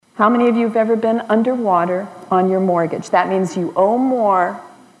How many of you have ever been underwater on your mortgage? That means you owe more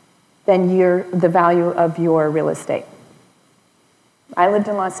than the value of your real estate. I lived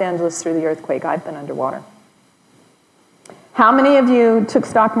in Los Angeles through the earthquake. I've been underwater. How many of you took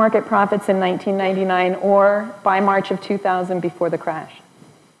stock market profits in 1999 or by March of 2000 before the crash?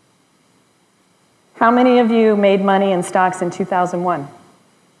 How many of you made money in stocks in 2001,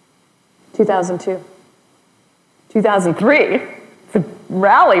 2002, 2003? It's a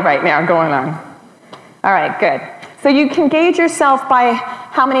rally right now going on. All right, good. So you can gauge yourself by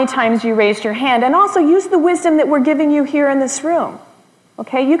how many times you raised your hand, and also use the wisdom that we're giving you here in this room.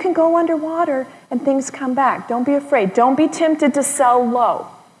 Okay, you can go underwater and things come back. Don't be afraid. Don't be tempted to sell low.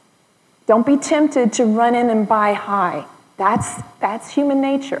 Don't be tempted to run in and buy high. That's human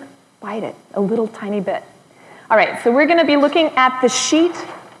nature. Bite it a little tiny bit. All right, so we're going to be looking at the sheet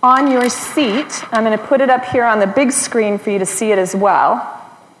on your seat. I'm going to put it up here on the big screen for you to see it as well.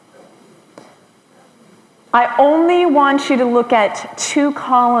 I only want you to look at 2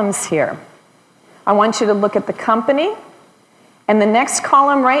 columns here. I want you to look at the company, and the next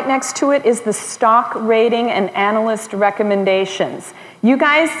column right next to it is the stock rating and analyst recommendations. You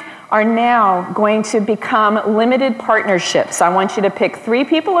guys are now going to become limited partnerships. I want you to pick 3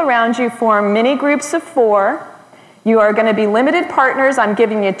 people around you, form mini groups of 4. You are going to be limited partners. I'm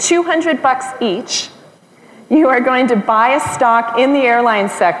giving you $200 each. You are going to buy a stock in the airline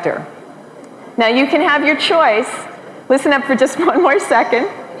sector. Now you can have your choice. Listen up for just one more second.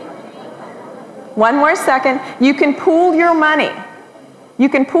 One more second. You can pool your money. You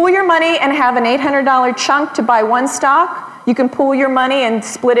can pool your money and have an $800 chunk to buy one stock. You can pool your money and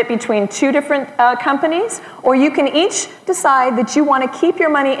split it between 2 different companies, or you can each decide that you want to keep your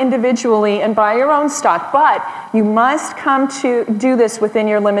money individually and buy your own stock, but you must come to do this within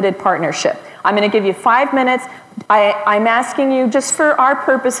your limited partnership. I'm going to give you 5 minutes. I'm asking you, just for our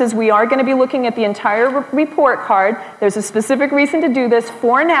purposes, we are going to be looking at the entire report card. There's a specific reason to do this.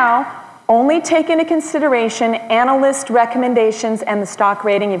 For now, only take into consideration analyst recommendations and the stock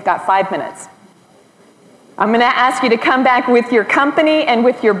rating. You've got 5 minutes. I'm going to ask you to come back with your company and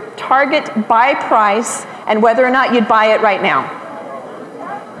with your target buy price and whether or not you'd buy it right now.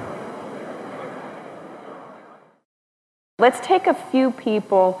 Let's take a few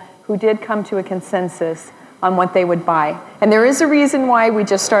people who did come to a consensus on what they would buy. And there is a reason why we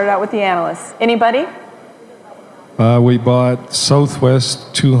just started out with the analysts. Anybody? We bought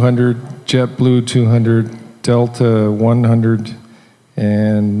Southwest 200, JetBlue 200, Delta 100,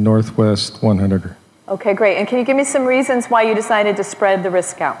 and Northwest 100. Okay, great. And can you give me some reasons why you decided to spread the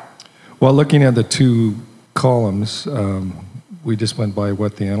risk out? Well, looking at the 2 columns, we just went by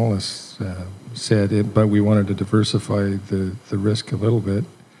what the analysts said, but we wanted to diversify the risk a little bit.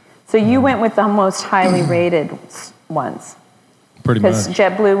 So you went with the most highly rated ones? Pretty much. Because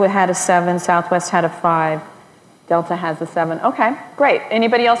JetBlue had a 7, Southwest had a 5, Delta has a 7. Okay, great.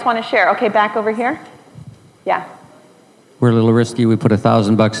 Anybody else want to share? Okay, back over here. Yeah. We're a little risky. We put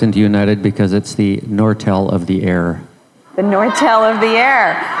 $1,000 into United because it's the Nortel of the air. The Nortel of the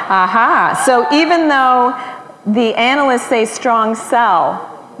air. Aha. So even though the analysts say strong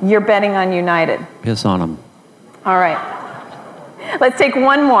sell, you're betting on United. Piss on them. All right. Let's take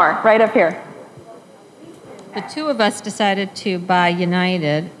one more right up here. The 2 of us decided to buy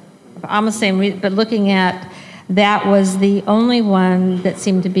United. Almost same reason, but looking at that was the only one that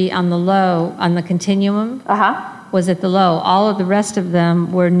seemed to be on the low, on the continuum. Was at the low. All of the rest of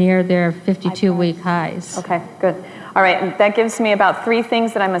them were near their 52-week highs. Okay, good. All right, that gives me about 3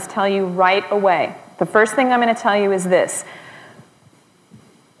 things that I must tell you right away. The first thing I'm going to tell you is this.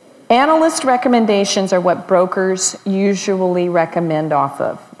 Analyst recommendations are what brokers usually recommend off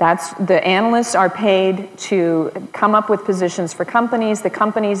of. The analysts are paid to come up with positions for companies. The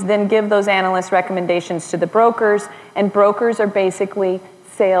companies then give those analyst recommendations to the brokers, and brokers are basically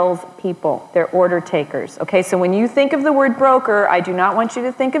sales people. They're order takers. Okay, so when you think of the word broker, I do not want you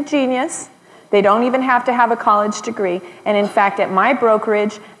to think of genius. They don't even have to have a college degree. And in fact, at my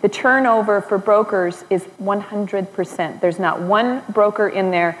brokerage, the turnover for brokers is 100%. There's not one broker in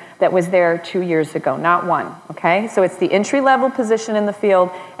there that was there 2 years ago. Not one. Okay, so it's the entry-level position in the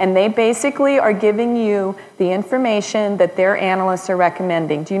field, and they basically are giving you the information that their analysts are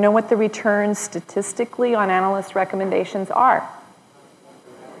recommending. Do you know what the returns statistically on analyst recommendations are?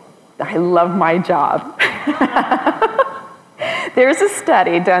 I love my job. There's a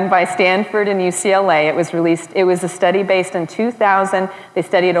study done by Stanford and UCLA. It was a study based in 2000. They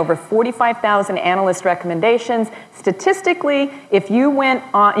studied over 45,000 analyst recommendations. Statistically, if you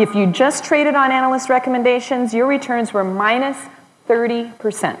just traded on analyst recommendations, your returns were minus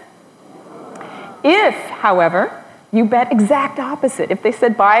 30%. If, however, You bet exact opposite. If they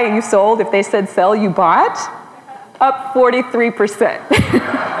said buy, you sold. If they said sell, you bought. Up 43%.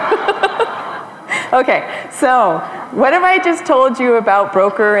 Okay, so what have I just told you about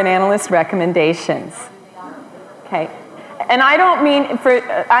broker and analyst recommendations? Okay, and I don't mean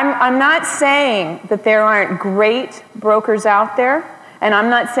I'm not saying that there aren't great brokers out there, and I'm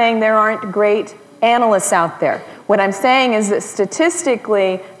not saying there aren't great analysts out there. What I'm saying is that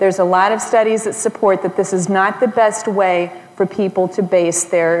statistically, there's a lot of studies that support that this is not the best way for people to base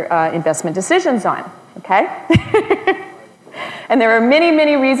their investment decisions on, okay? And there are many,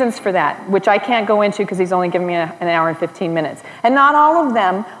 many reasons for that, which I can't go into because he's only given me an hour and 15 minutes. And not all of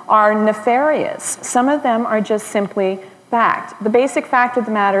them are nefarious. Some of them are just simply fact. The basic fact of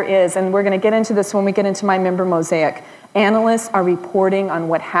the matter is, and we're going to get into this when we get into my member mosaic, analysts are reporting on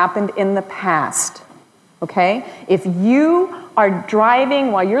what happened in the past, okay? If you are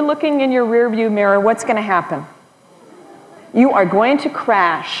driving while you're looking in your rearview mirror, what's going to happen? You are going to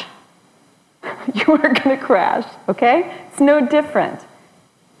crash. You are going to crash, okay? It's no different.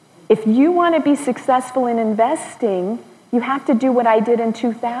 If you want to be successful in investing, you have to do what I did in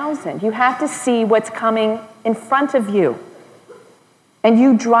 2000. You have to see what's coming in front of you. And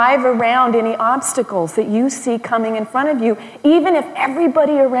you drive around any obstacles that you see coming in front of you, even if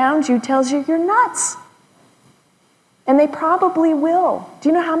everybody around you tells you you're nuts. And they probably will. Do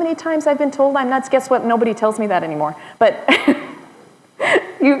you know how many times I've been told I'm nuts? Guess what? Nobody tells me that anymore. But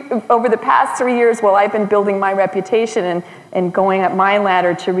over the past 3 years, while I've been building my reputation and going up my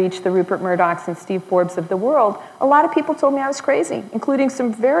ladder to reach the Rupert Murdochs and Steve Forbes of the world, a lot of people told me I was crazy, including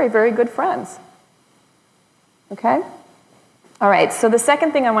some very, very good friends. Okay? All right, so the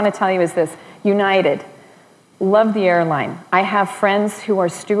second thing I want to tell you is this. United. Love the airline. I have friends who are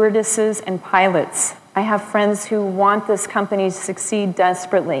stewardesses and pilots. I have friends who want this company to succeed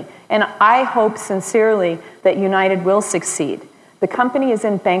desperately. And I hope sincerely that United will succeed. The company is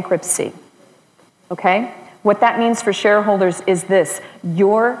in bankruptcy. Okay? What that means for shareholders is this.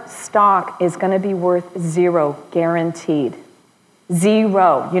 Your stock is going to be worth zero, guaranteed.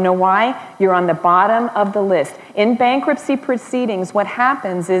 Zero. You know why? You're on the bottom of the list. In bankruptcy proceedings, what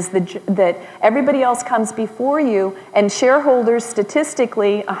happens is that everybody else comes before you, and shareholders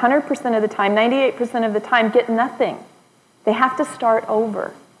statistically, 100% of the time, 98% of the time, get nothing. They have to start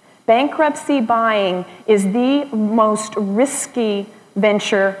over. Bankruptcy buying is the most risky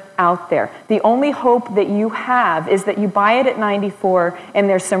venture out there. The only hope that you have is that you buy it at 94 and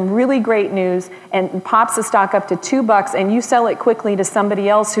there's some really great news and pops the stock up to $2 and you sell it quickly to somebody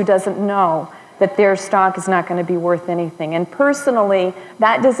else who doesn't know that their stock is not going to be worth anything. And personally,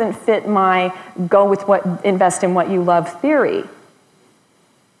 that doesn't fit my invest in what you love theory.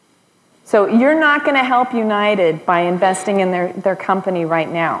 So you're not going to help United by investing in their company right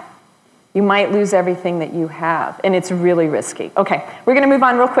now. You might lose everything that you have, and it's really risky. Okay, we're going to move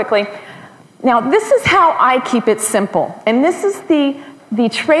on real quickly. Now, this is how I keep it simple, and this is the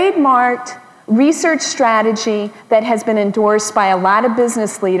trademarked research strategy that has been endorsed by a lot of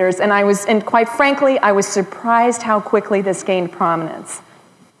business leaders, and quite frankly, I was surprised how quickly this gained prominence.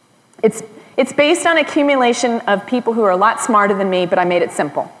 It's based on accumulation of people who are a lot smarter than me, but I made it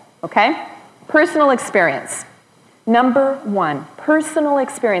simple, okay? Personal experience. Number one, personal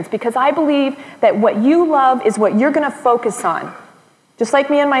experience, because I believe that what you love is what you're going to focus on. Just like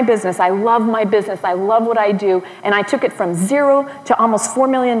me and my business, I love my business, I love what I do, and I took it from zero to almost $4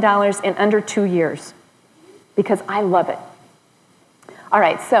 million in under 2 years because I love it. All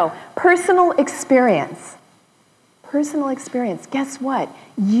right, so personal experience. Personal experience. Guess what?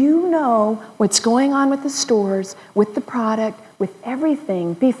 You know what's going on with the stores, with the product, with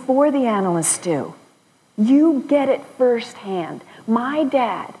everything before the analysts do. You get it firsthand. My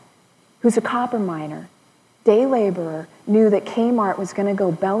dad, who's a copper miner, day laborer, knew that Kmart was going to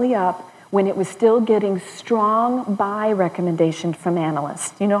go belly up when it was still getting strong buy recommendations from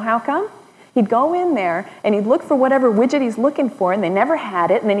analysts. You know how come? He'd go in there and he'd look for whatever widget he's looking for, and they never had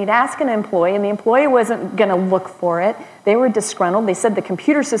it, and then he'd ask an employee, and the employee wasn't going to look for it. They were disgruntled. They said the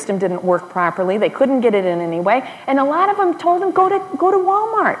computer system didn't work properly. They couldn't get it in any way, and a lot of them told him, go to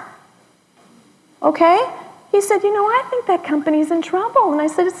Walmart. Okay? He said, you know, I think that company's in trouble. And I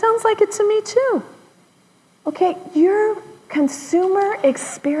said, it sounds like it to me too. Okay, your consumer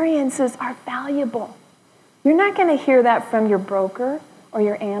experiences are valuable. You're not going to hear that from your broker or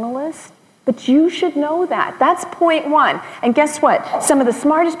your analyst, but you should know that. That's point one. And guess what? Some of the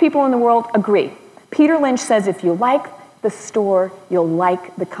smartest people in the world agree. Peter Lynch says, if you like the store, you'll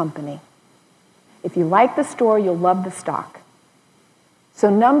like the company. If you like the store, you'll love the stock. So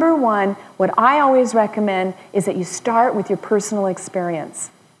number one, what I always recommend is that you start with your personal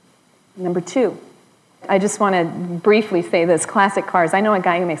experience. Number two, I just want to briefly say this, classic cars. I know a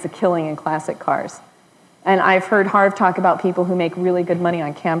guy who makes a killing in classic cars. And I've heard Harv talk about people who make really good money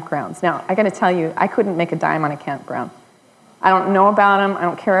on campgrounds. Now, I got to tell you, I couldn't make a dime on a campground. I don't know about them. I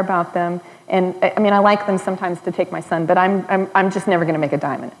don't care about them. And I mean, I like them sometimes to take my son, but I'm just never going to make a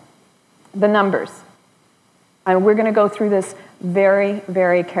dime in it. The numbers. We're going to go through this very,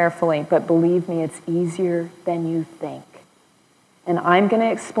 very carefully, but believe me, it's easier than you think. And I'm going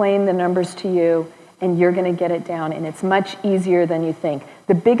to explain the numbers to you, and you're going to get it down, and it's much easier than you think.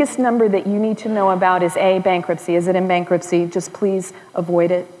 The biggest number that you need to know about is A, bankruptcy. Is it in bankruptcy? Just please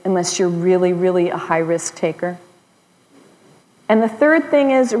avoid it unless you're really, really a high-risk taker. And the third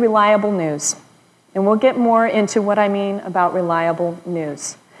thing is reliable news. And we'll get more into what I mean about reliable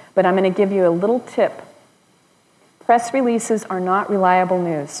news. But I'm going to give you a little tip. Press releases are not reliable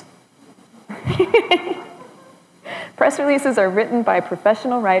news. Press releases are written by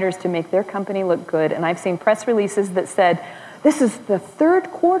professional writers to make their company look good, and I've seen press releases that said, this is the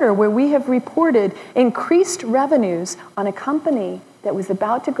third quarter where we have reported increased revenues on a company that was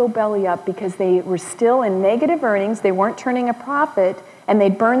about to go belly up because they were still in negative earnings, they weren't turning a profit, and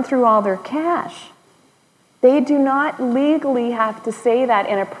they'd burned through all their cash. They do not legally have to say that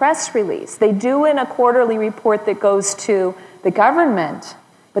in a press release. They do in a quarterly report that goes to the government,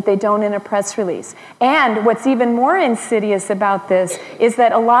 but they don't in a press release. And what's even more insidious about this is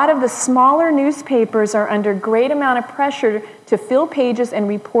that a lot of the smaller newspapers are under great amount of pressure to fill pages and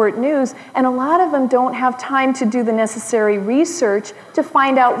report news, and a lot of them don't have time to do the necessary research to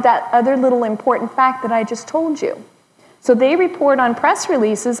find out that other little important fact that I just told you. So they report on press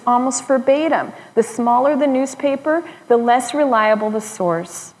releases almost verbatim. The smaller the newspaper, the less reliable the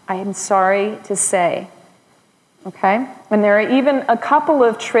source, I am sorry to say. Okay? And there are even a couple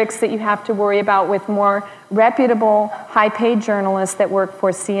of tricks that you have to worry about with more reputable, high-paid journalists that work for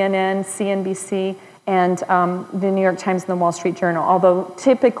CNN, CNBC, and the New York Times and the Wall Street Journal, although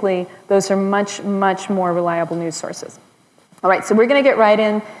typically those are much, much more reliable news sources. All right, so we're going to get right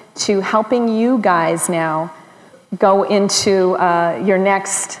into helping you guys now go into your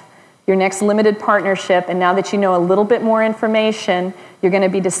next limited partnership, and now that you know a little bit more information, you're going to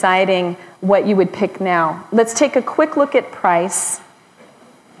be deciding what you would pick now. Let's take a quick look at price.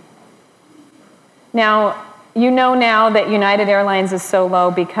 Now, you know now that United Airlines is so low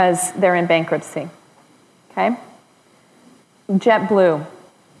because they're in bankruptcy. Okay? JetBlue,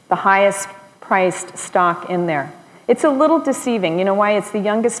 the highest priced stock in there. It's a little deceiving. You know why? It's the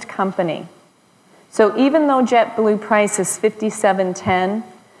youngest company. So even though JetBlue price is $57.10,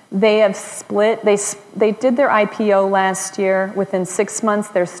 they have split. They did their IPO last year. Within 6 months,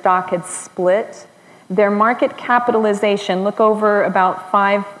 their stock had split. Their market capitalization, look over about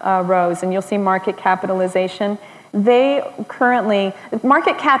 5 rows, and you'll see market capitalization. They currently,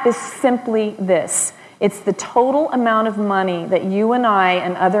 market cap is simply this. It's the total amount of money that you and I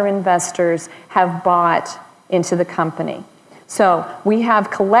and other investors have bought into the company. So we have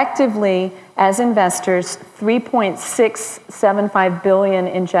collectively, as investors, $3.675 billion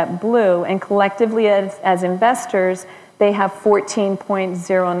in JetBlue, and collectively as investors, they have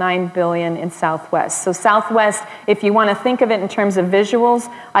 $14.09 billion in Southwest. So Southwest, if you want to think of it in terms of visuals,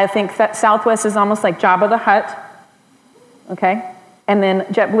 I think Southwest is almost like Jabba the Hutt, okay? And then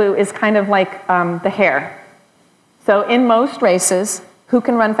JetBlue is kind of like the hare. So in most races, who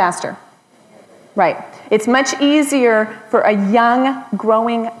can run faster? Right. It's much easier for a young,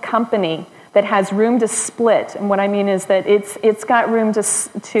 growing company that has room to split. And what I mean is that it's got room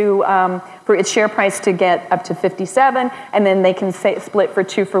for its share price to get up to 57, and then they can split for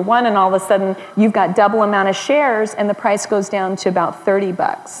 2 for 1, and all of a sudden you've got double amount of shares, and the price goes down to about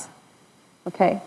 $30. Okay.